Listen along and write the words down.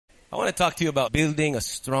I want to talk to you about building a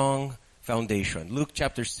strong foundation. Luke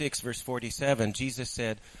chapter 6, verse 47, Jesus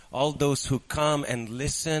said, all those who come and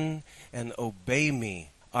listen and obey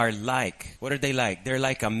me are like, what are they like? They're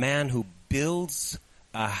like a man who builds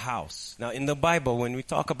a house. Now, in the Bible, when we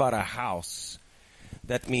talk about a house,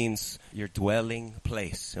 that means your dwelling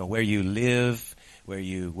place, where you live, where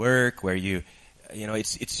you work, where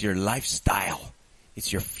it's your lifestyle.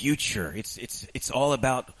 It's your future. It's all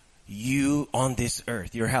about you on this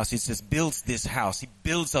earth, your house. He says, builds this house. He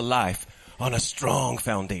builds a life on a strong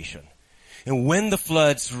foundation. And when the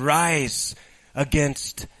floods rise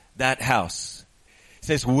against that house, it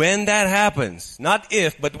says when that happens, not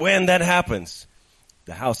if, but when that happens,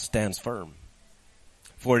 the house stands firm,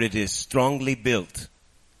 for it is strongly built.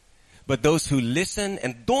 But those who listen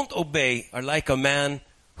and don't obey are like a man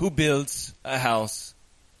who builds a house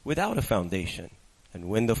without a foundation. And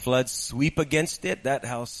when the floods sweep against it, that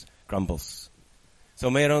house crumbles. So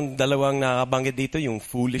mayroong dalawang nakabanggit dito, yung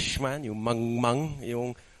foolish man, yung mangmang,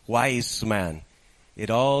 yung wise man. It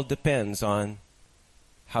all depends on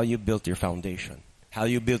how you built your foundation, how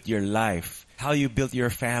you built your life, how you built your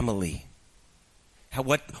family.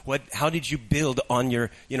 How did you build on your,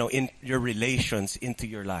 in your relations into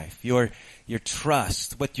your life, your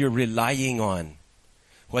trust, what you're relying on,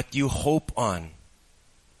 what you hope on.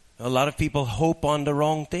 A lot of people hope on the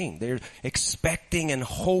wrong thing. They're expecting and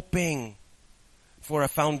hoping for a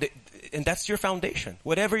foundation, and that's your foundation.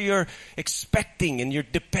 Whatever you're expecting and you're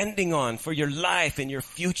depending on for your life and your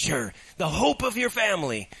future, the hope of your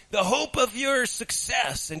family, the hope of your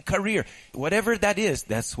success and career, whatever that is,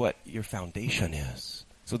 that's what your foundation is.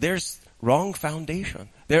 So there's wrong foundation.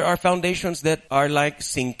 There are foundations that are like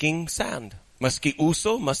sinking sand. Maski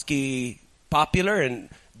uso, maski popular, and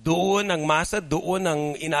doon ang masa, doon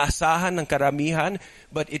ang inaasahan ng karamihan,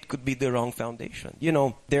 but it could be the wrong foundation.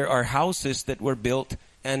 There are houses that were built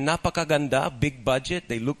and napakaganda, big budget,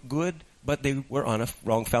 they look good, but they were on a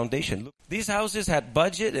wrong foundation. Look, these houses had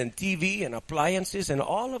budget and TV and appliances and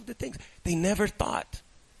all of the things. They never thought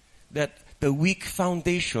that the weak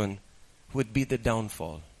foundation would be the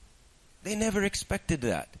downfall. They never expected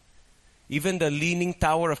that. Even the Leaning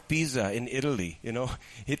Tower of Pisa in Italy,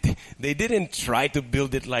 they didn't try to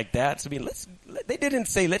build it like that. So, they didn't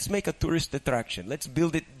say, let's make a tourist attraction. Let's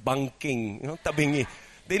build it bangking, tabingi.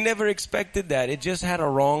 They never expected that. It just had a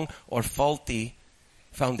wrong or faulty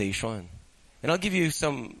foundation. And I'll give you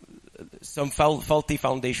some faulty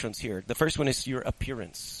foundations here. The first one is your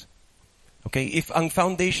appearance. Okay, if ang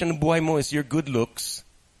foundation ng buhay mo is your good looks,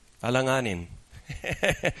 alanganin.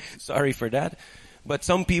 Sorry for that. But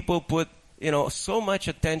some people put so much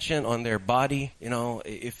attention on their body,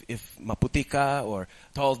 if maputi ka or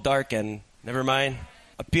tall, dark, and never mind,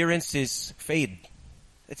 appearances fade.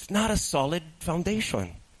 It's not a solid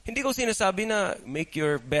foundation. Hindi ko sinasabi na make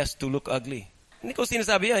your best to look ugly. Hindi ko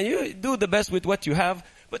sinasabi yan. You do the best with what you have,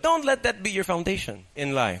 but don't let that be your foundation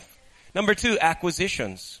in life. Number 2,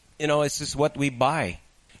 acquisitions. It's just what we buy.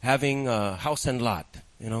 Having a house and lot,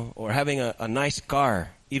 or having a nice car,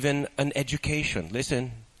 even an education.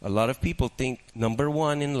 Listen. A lot of people think number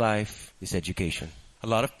 1 in life is education. A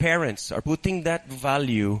lot of parents are putting that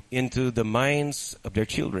value into the minds of their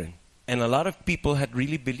children. And a lot of people had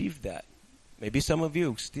really believed that. Maybe some of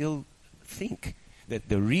you still think that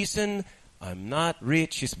the reason I'm not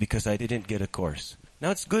rich is because I didn't get a course. Now,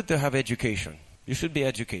 it's good to have education. You should be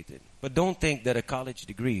educated. But don't think that a college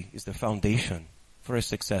degree is the foundation for a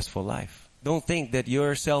successful life. Don't think that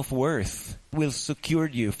your self-worth will secure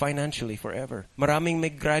you financially forever. Maraming may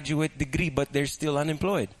graduate degree but they're still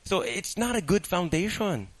unemployed. So it's not a good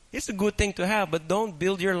foundation. It's a good thing to have, but don't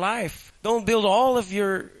build your life. Don't build all of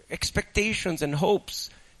your expectations and hopes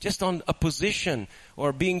just on a position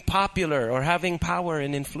or being popular or having power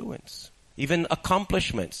and influence. Even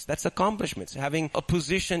accomplishments. That's accomplishments. Having a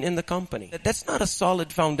position in the company. That's not a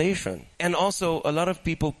solid foundation. And also, a lot of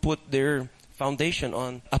people put their foundation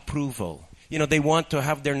on approval. They want to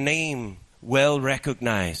have their name well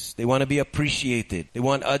recognized. They want to be appreciated. They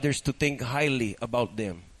want others to think highly about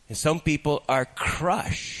them. And some people are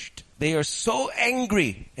crushed. They are so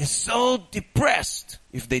angry and so depressed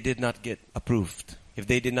if they did not get approved, if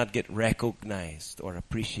they did not get recognized or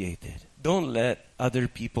appreciated. Don't let other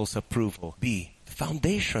people's approval be the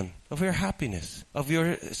foundation of your happiness, of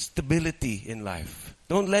your stability in life.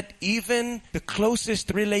 Don't let even the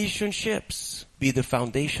closest relationships be the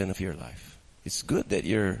foundation of your life. It's good that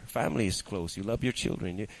your family is close. You love your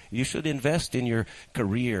children. You should invest in your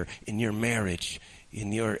career, in your marriage,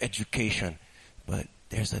 in your education. But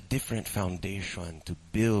there's a different foundation to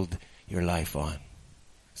build your life on.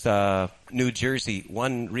 Sa New Jersey,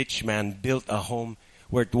 one rich man built a home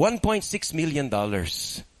worth $1.6 million.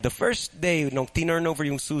 The first day, nung tinurn over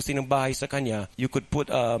yung susi ng bahay sa kanya, you could put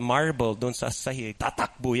a marble doon sa sahig.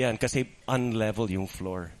 Tatakbo yan kasi unlevel yung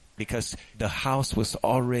floor. Because the house was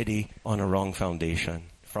already on a wrong foundation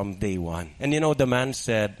from day one. And the man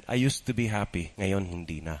said, I used to be happy. Ngayon,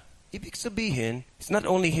 hindi na. Ibig sabihin, it's not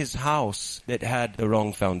only his house that had the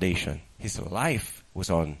wrong foundation. His life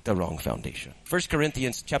was on the wrong foundation. 1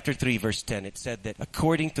 Corinthians chapter 3, verse 10, it said that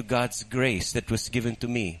according to God's grace that was given to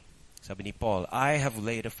me, sabi ni Paul, I have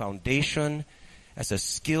laid a foundation as a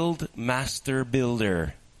skilled master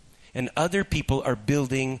builder. And other people are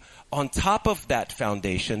building on top of that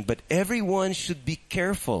foundation. But everyone should be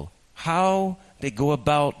careful how they go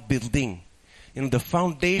about building. The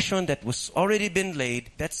foundation that was already been laid,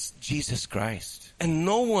 that's Jesus Christ. And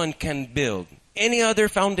no one can build any other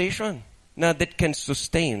foundation that can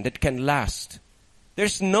sustain, that can last.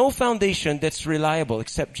 There's no foundation that's reliable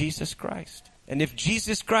except Jesus Christ. And if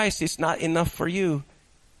Jesus Christ is not enough for you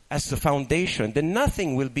as a foundation, then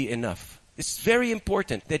nothing will be enough. It's very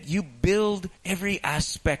important that you build every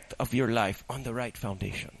aspect of your life on the right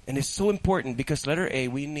foundation. And it's so important because letter A,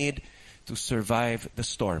 we need to survive the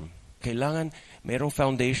storm. Kailangan mayroong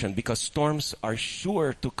foundation because storms are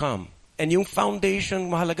sure to come. And yung foundation,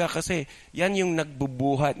 mahalaga kasi, yan yung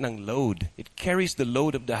nagbubuhat ng load. It carries the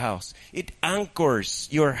load of the house. It anchors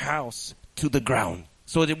your house to the ground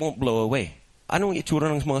so that it won't blow away. Anong itsura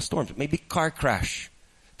ng mga storms? Maybe car crash,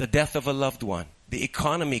 the death of a loved one. The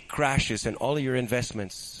economy crashes and all your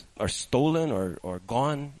investments are stolen or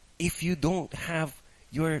gone. If you don't have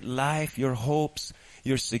your life, your hopes,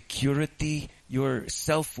 your security, your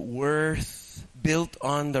self-worth built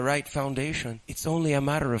on the right foundation, it's only a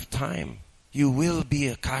matter of time. You will be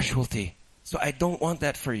a casualty. So I don't want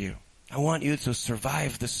that for you. I want you to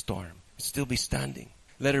survive the storm, still be standing.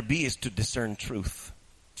 Letter B is to discern truth.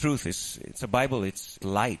 Truth it's a Bible, it's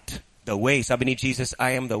light. The way, sabi ni Jesus,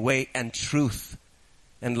 I am the way and truth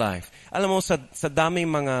and life. Alam mo, sa daming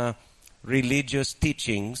mga religious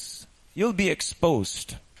teachings, you'll be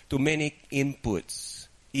exposed to many inputs,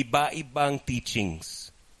 iba-ibang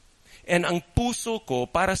teachings. And ang puso ko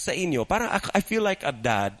para sa inyo, I feel like a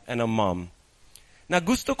dad and a mom, na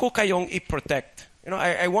gusto ko kayong i-protect.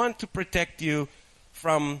 I want to protect you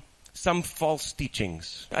from some false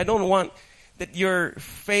teachings. I don't want that your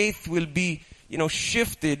faith will be,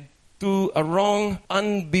 shifted to a wrong,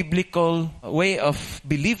 unbiblical way of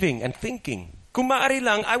believing and thinking. Kung maaari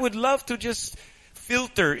lang, I would love to just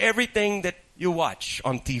filter everything that you watch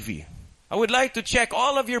on TV. I would like to check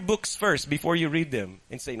all of your books first before you read them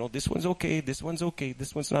and say, no, this one's okay, this one's okay,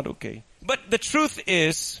 this one's not okay. But the truth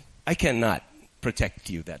is, I cannot protect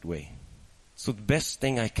you that way. So the best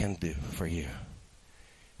thing I can do for you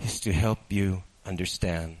is to help you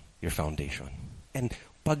understand your foundation. And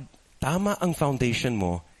pag tama ang foundation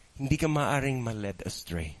mo, hindi ka maaring ma-led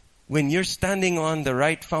astray. When you're standing on the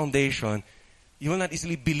right foundation, you will not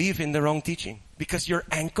easily believe in the wrong teaching because you're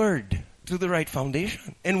anchored to the right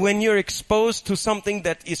foundation. And when you're exposed to something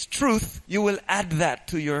that is truth, you will add that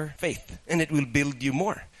to your faith and it will build you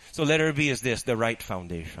more. So letter B is this, the right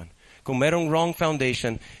foundation. Kung merong wrong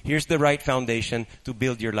foundation, here's the right foundation to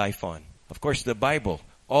build your life on. Of course, the Bible.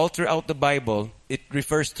 All throughout the Bible, it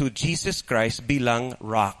refers to Jesus Christ bilang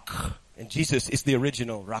rock. And Jesus is the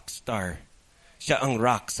original rock star. Siya ang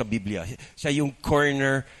rock sa Biblia. Siya yung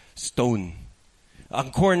cornerstone.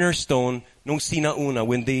 Ang cornerstone, nung sinauna,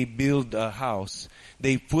 when they build a house,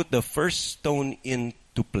 they put the first stone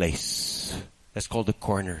into place. That's called the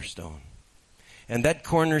cornerstone. And that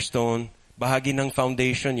cornerstone, bahagi ng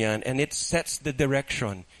foundation yan, and it sets the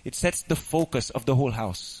direction. It sets the focus of the whole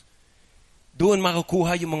house. Doon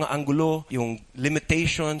makukuha yung mga anggulo, yung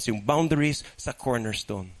limitations, yung boundaries sa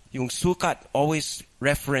cornerstone. Yung sukat always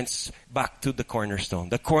reference back to the cornerstone.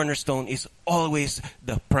 The cornerstone is always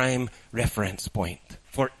the prime reference point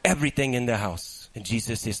for everything in the house. And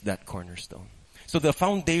Jesus is that cornerstone. So the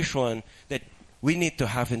foundation that we need to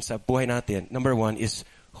have in sa buhay natin, number one, is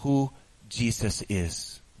who Jesus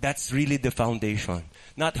is. That's really the foundation.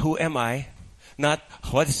 Not who am I, not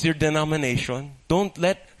what is your denomination. Don't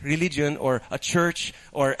let religion or a church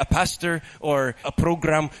or a pastor or a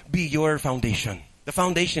program be your foundation. The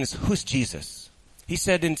foundation is who's Jesus. He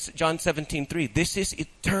said in John 17:3, this is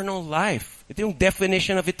eternal life. Ito yung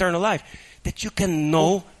definition of eternal life. That you can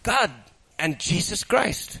know God and Jesus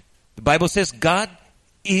Christ. The Bible says God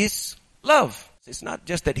is love. It's not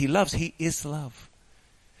just that He loves, He is love.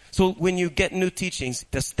 So when you get new teachings,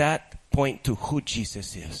 does that point to who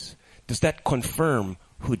Jesus is? Does that confirm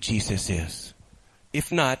who Jesus is?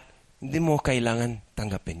 If not, hindi mo kailangan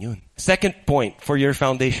tanggapin yun. Second point for your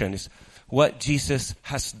foundation is what Jesus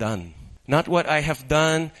has done. Not what I have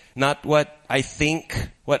done, not what I think,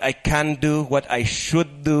 what I can do, what I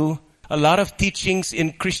should do. A lot of teachings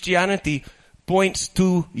in Christianity points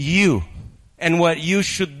to you and what you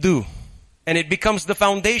should do. And it becomes the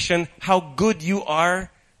foundation how good you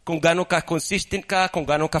are, kung gaano ka consistent ka, kung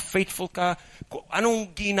gaano ka faithful ka, kung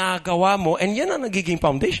anong ginagawa mo, and yan ang nagiging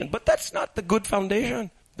foundation. But that's not the good foundation.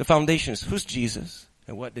 The foundation is who's Jesus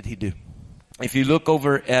and what did he do? If you look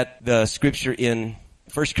over at the scripture in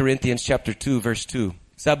 1 Corinthians chapter 2, verse 2,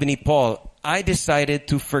 sabi ni Paul, I decided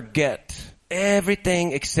to forget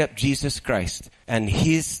everything except Jesus Christ and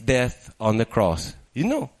his death on the cross. You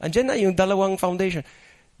know, andyan na yung dalawang foundation.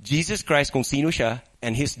 Jesus Christ, kung sino siya,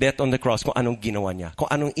 and his death on the cross, kung anong ginawa niya, kung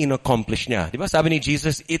anong in-accomplish niya. Diba? Sabi ni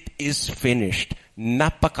Jesus, it is finished.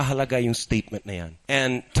 Napakahalaga yung statement na yan.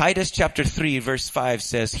 And Titus chapter 3, verse 5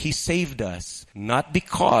 says, he saved us, not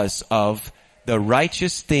because of the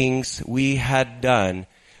righteous things we had done,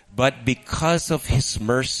 but because of his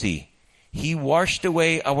mercy. He washed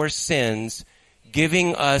away our sins,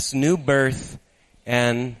 giving us new birth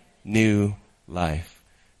and new life.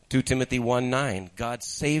 2 Timothy 1:9, God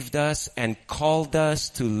saved us and called us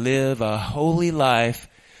to live a holy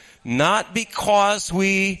life, not because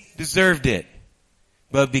we deserved it,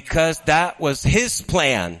 but because that was his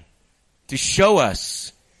plan to show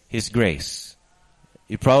us his grace.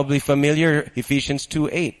 You're probably familiar, Ephesians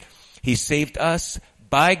 2:8. He saved us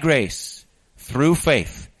by grace through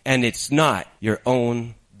faith, and it's not your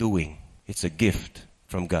own doing. It's a gift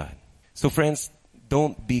from God. So friends,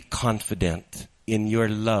 don't be confident in your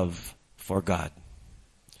love for God.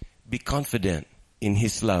 Be confident in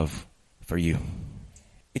his love for you.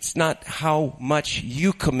 It's not how much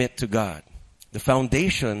you commit to God. The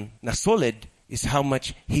foundation na solid is how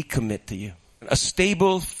much he commit to you. A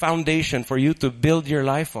stable foundation for you to build your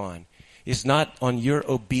life on is not on your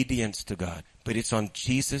obedience to God, but it's on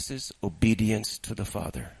Jesus' obedience to the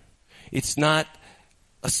Father. It's not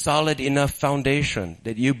a solid enough foundation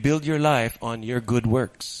that you build your life on your good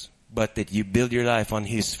works, but that you build your life on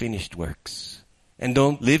his finished works. And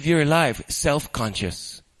don't live your life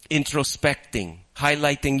self-conscious, introspecting,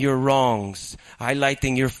 highlighting your wrongs,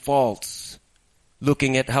 highlighting your faults,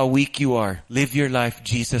 looking at how weak you are. Live your life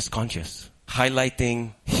Jesus-conscious,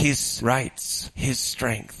 highlighting his rights, his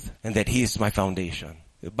strength, and that he is my foundation.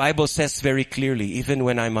 The Bible says very clearly, even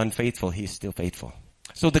when I'm unfaithful, he is still faithful.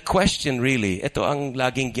 So the question really, ito ang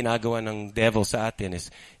laging ginagawa ng devil sa atin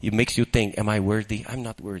is, it makes you think, am I worthy? I'm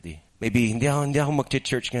not worthy. Maybe hindi ako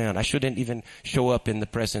mag-church ngayon. I shouldn't even show up in the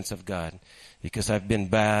presence of God because I've been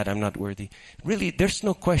bad. I'm not worthy. Really, there's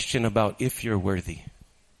no question about if you're worthy.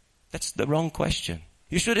 That's the wrong question.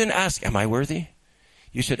 You shouldn't ask, am I worthy?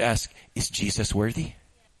 You should ask, is Jesus worthy?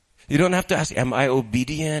 You don't have to ask, am I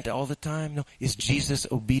obedient all the time? No, is Jesus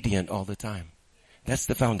obedient all the time? That's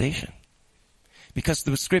the foundation. Because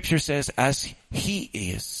the scripture says, as he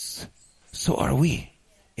is, so are we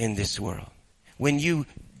in this world. When you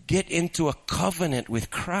get into a covenant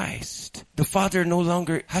with Christ, the Father no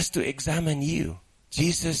longer has to examine you.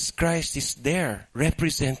 Jesus Christ is there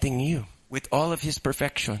representing you with all of his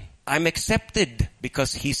perfection. I'm accepted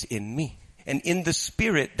because he's in me. And in the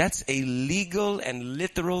Spirit, that's a legal and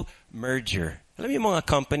literal merger. Alam mo mga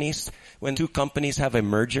companies, when two companies have a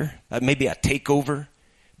merger, maybe a takeover,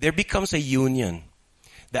 there becomes a union.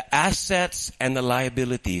 The assets and the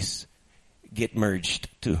liabilities get merged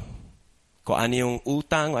too. Kung ano yung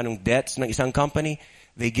utang, anong debts ng isang company,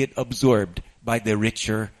 they get absorbed by the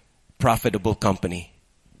richer, profitable company.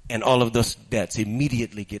 And all of those debts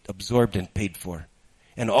immediately get absorbed and paid for.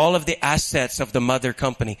 And all of the assets of the mother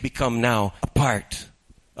company become now a part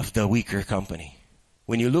of the weaker company.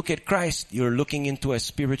 When you look at Christ, you're looking into a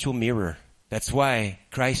spiritual mirror. That's why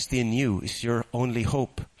Christ in you is your only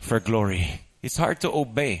hope for glory. It's hard to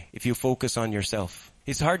obey if you focus on yourself.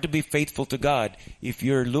 It's hard to be faithful to God if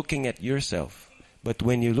you're looking at yourself. But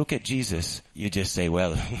when you look at Jesus, you just say,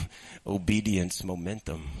 well, obedience,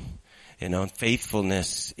 momentum. You know,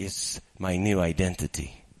 faithfulness is my new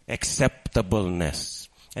identity. Acceptableness.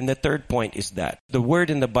 And the third point is that the word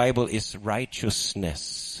in the Bible is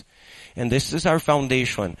righteousness. And this is our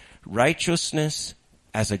foundation. Righteousness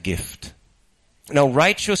as a gift. Now,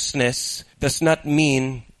 righteousness does not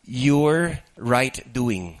mean your right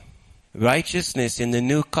doing. Righteousness in the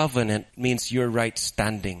new covenant means your right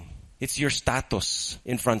standing. It's your status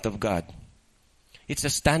in front of God. It's a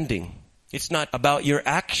standing. It's not about your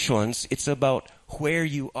actions. It's about where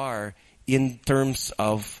you are in terms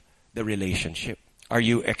of the relationship. Are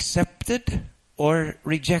you accepted or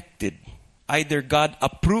rejected? Either God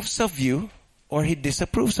approves of you or he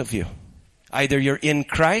disapproves of you. Either you're in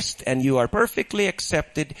Christ and you are perfectly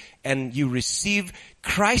accepted and you receive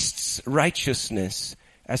Christ's righteousness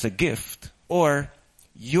as a gift, or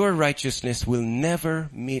your righteousness will never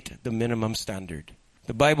meet the minimum standard.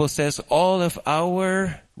 The Bible says all of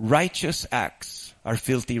our righteous acts are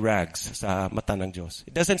filthy rags sa mata ng Diyos.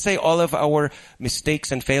 It doesn't say all of our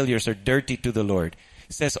mistakes and failures are dirty to the Lord.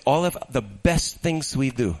 It says all of the best things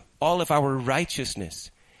we do, all of our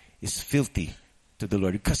righteousness is filthy to the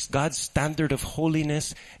Lord, because God's standard of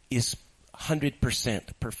holiness is 100%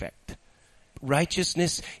 perfect.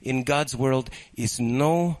 Righteousness in God's world is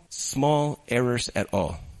no small errors at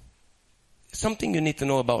all. Something you need to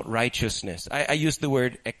know about righteousness. I use the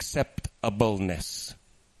word acceptableness.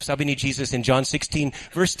 Sabi ni Jesus in John 16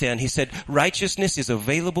 verse 10, He said, righteousness is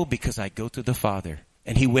available because I go to the Father.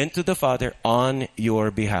 And He went to the Father on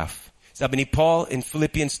your behalf. Sabi ni Paul in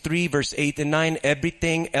Philippians 3 verse 8 and 9,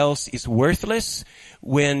 everything else is worthless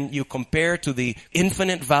when you compare to the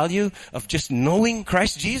infinite value of just knowing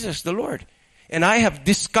Christ Jesus the Lord. And I have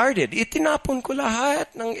discarded, itinapon ko lahat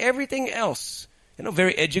ng everything else.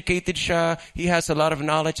 Very educated siya. He has a lot of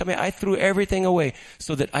knowledge. I threw everything away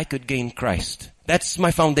so that I could gain Christ. That's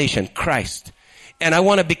my foundation, Christ. And I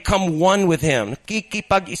want to become one with Him.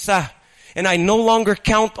 Kikipag-isa. And I no longer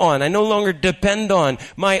count on, I no longer depend on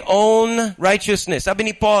my own righteousness. Sabi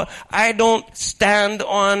ni Paul, I don't stand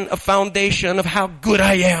on a foundation of how good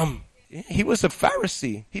I am. He was a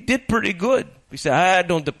Pharisee. He did pretty good. He said, I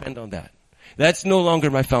don't depend on that. That's no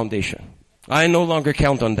longer my foundation. I no longer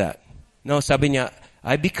count on that. No, sabi niya,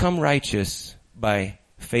 I become righteous by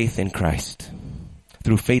faith in Christ.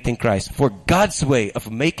 Through faith in Christ. For God's way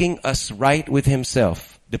of making us right with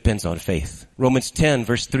Himself depends on faith. Romans 10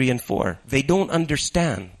 verse 3 and 4. They don't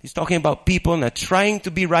understand. He's talking about people not trying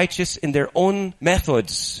to be righteous in their own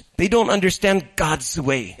methods. They don't understand God's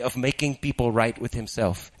way of making people right with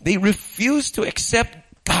Himself. They refuse to accept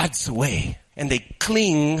God's way. And they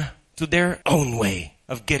cling to their own way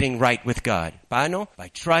of getting right with God. Paano? By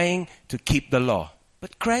trying to keep the law.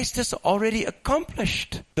 But Christ has already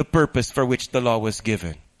accomplished the purpose for which the law was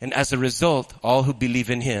given. And as a result, all who believe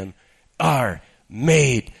in Him are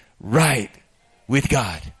made right with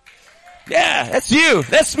God. Yeah, that's you.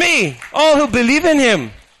 That's me. All who believe in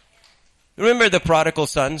Him. Remember the prodigal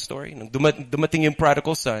son story? Dumating yung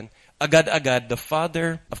prodigal son. Agad-agad, the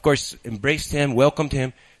father, of course, embraced him, welcomed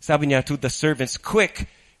him. Sabi niya to the servants, quick,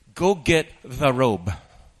 go get the robe.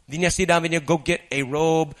 Di niya sinabi niya, go get a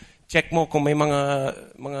robe. Check mo kung may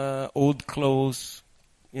mga old clothes.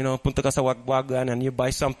 Punta ka sa wagwagan and you buy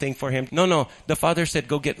something for him. No. The father said,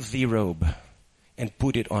 go get the robe and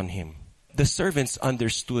put it on him. The servants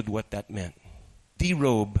understood what that meant. The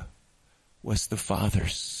robe was the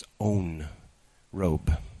father's own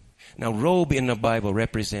robe. Now, robe in the Bible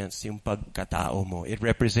represents yung pagkatao mo. It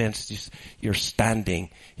represents just your standing,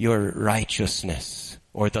 your righteousness,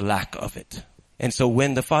 or the lack of it. And so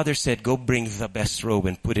when the father said, go bring the best robe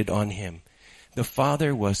and put it on him, the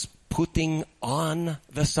father was putting on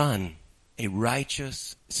the son a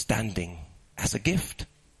righteous standing as a gift.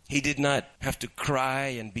 He did not have to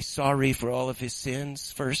cry and be sorry for all of his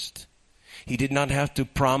sins first. He did not have to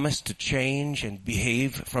promise to change and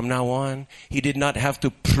behave from now on. He did not have to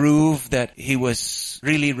prove that he was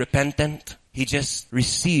really repentant. He just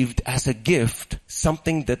received as a gift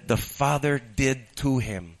something that the Father did to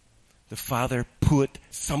him. The Father put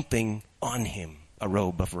something on him, a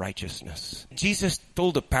robe of righteousness. Jesus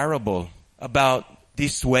told a parable about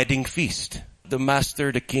this wedding feast. The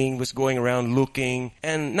master, the king, was going around looking,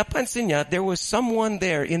 and napansin niya, there was someone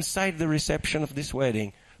there inside the reception of this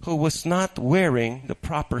wedding who was not wearing the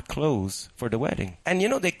proper clothes for the wedding. And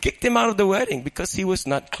they kicked him out of the wedding because he was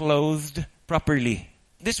not clothed properly.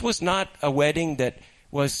 This was not a wedding that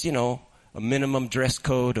was, a minimum dress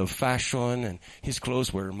code of fashion and his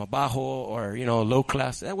clothes were mabaho or, low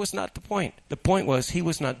class. That was not the point. The point was he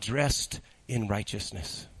was not dressed in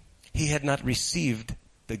righteousness. He had not received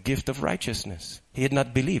the gift of righteousness. He had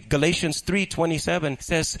not believed. Galatians 3:27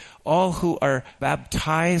 says, all who are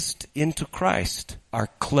baptized into Christ are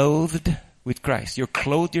clothed with Christ. You're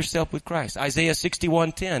clothed yourself with Christ. Isaiah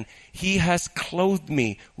 61:10, He has clothed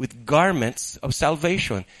me with garments of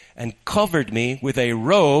salvation and covered me with a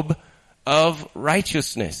robe of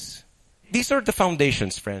righteousness. These are the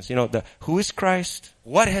foundations, friends. Who is Christ?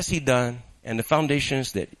 What has He done? And the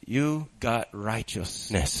foundations that you got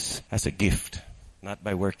righteousness as a gift, not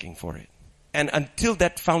by working for it. And until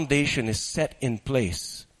that foundation is set in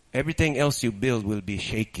place, everything else you build will be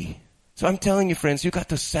shaky. So I'm telling you, friends, you got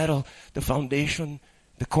to settle the foundation,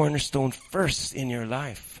 the cornerstone first in your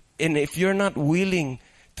life. And if you're not willing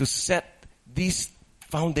to set these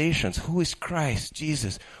foundations. Who is Christ,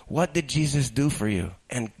 Jesus? What did Jesus do for you?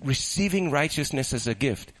 And receiving righteousness as a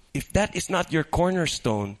gift. If that is not your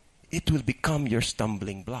cornerstone, it will become your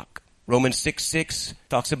stumbling block. Romans 6:6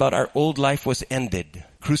 talks about our old life was ended,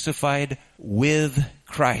 crucified with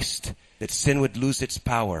Christ, that sin would lose its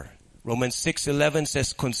power. Romans 6:11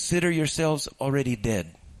 says, consider yourselves already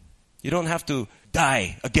dead. You don't have to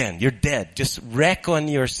die again. You're dead. Just reckon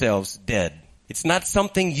yourselves dead. It's not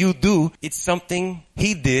something you do. It's something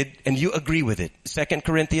He did and you agree with it. 2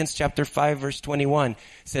 Corinthians chapter 5 verse 21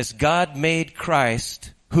 says, God made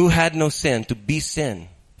Christ, who had no sin, to be sin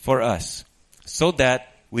for us, so that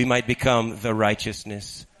we might become the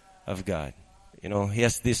righteousness of God. You know, He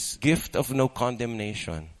has this gift of no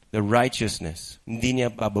condemnation. The righteousness. Hindi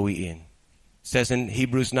niya babawiin. It says in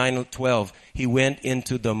Hebrews 9:12, He went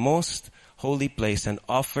into the most holy place and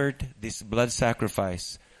offered this blood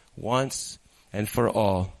sacrifice once and for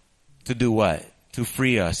all. To do what? To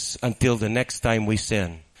free us until the next time we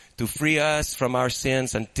sin. To free us from our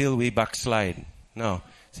sins until we backslide. No,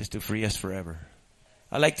 it says to free us forever.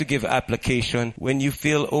 I like to give application. When you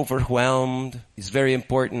feel overwhelmed, it's very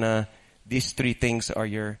important these three things are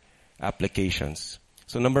your applications.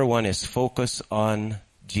 So number one is focus on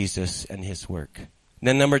Jesus and His work.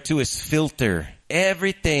 Then number two is filter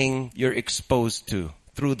everything you're exposed to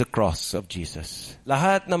through the cross of Jesus.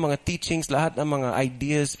 Lahat ng mga teachings, lahat ng mga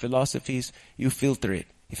ideas, philosophies, you filter it.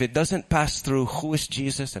 If it doesn't pass through who is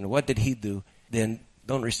Jesus and what did He do, then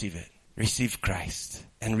don't receive it. Receive Christ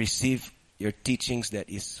and receive your teachings that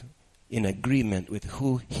is in agreement with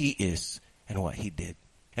who He is and what He did.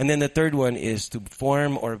 And then the third one is to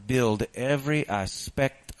form or build every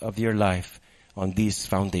aspect of your life on these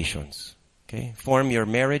foundations. Okay? Form your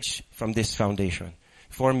marriage from this foundation.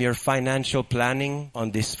 Form your financial planning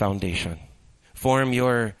on this foundation. Form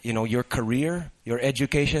your career, your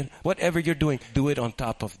education, whatever you're doing, do it on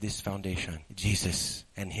top of this foundation. Jesus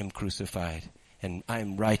and Him crucified. And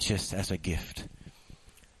I'm righteous as a gift.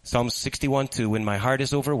 Psalm 61:2, when my heart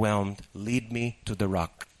is overwhelmed, lead me to the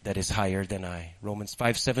rock that is higher than I. Romans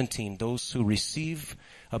 5:17, those who receive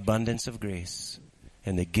abundance of grace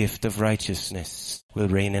and the gift of righteousness will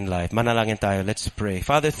reign in life. Manalangin tayo. Let's pray.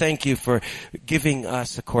 Father, thank You for giving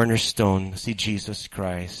us a cornerstone, see Jesus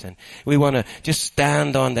Christ. And we want to just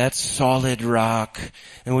stand on that solid rock.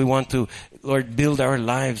 And we want to, Lord, build our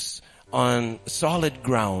lives on solid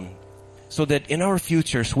ground, so that in our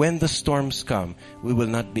futures, when the storms come, we will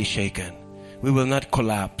not be shaken. We will not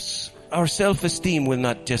collapse. Our self-esteem will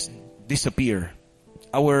not just disappear.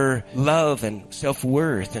 Our love and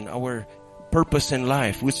self-worth and our purpose in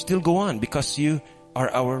life will still go on because You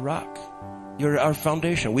are our rock. You're our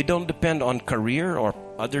foundation. We don't depend on career or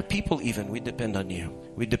other people even. We depend on You.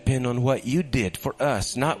 We depend on what You did for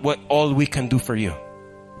us, not what all we can do for You.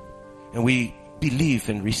 And we believe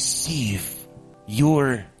and receive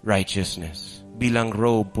Your righteousness bilang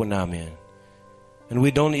robe po namin. And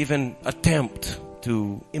we don't even attempt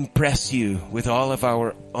to impress You with all of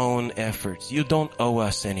our own efforts. You don't owe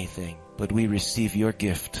us anything, but we receive Your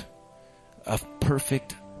gift of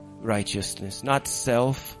perfect righteousness, not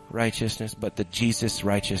self-righteousness, but the Jesus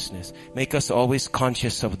righteousness. Make us always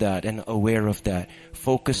conscious of that and aware of that,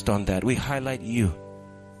 focused on that. We highlight You.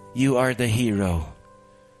 You are the hero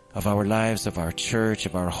of our lives, of our church,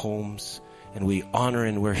 of our homes. And we honor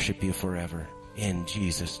and worship You forever. In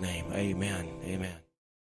Jesus' name, amen. Amen.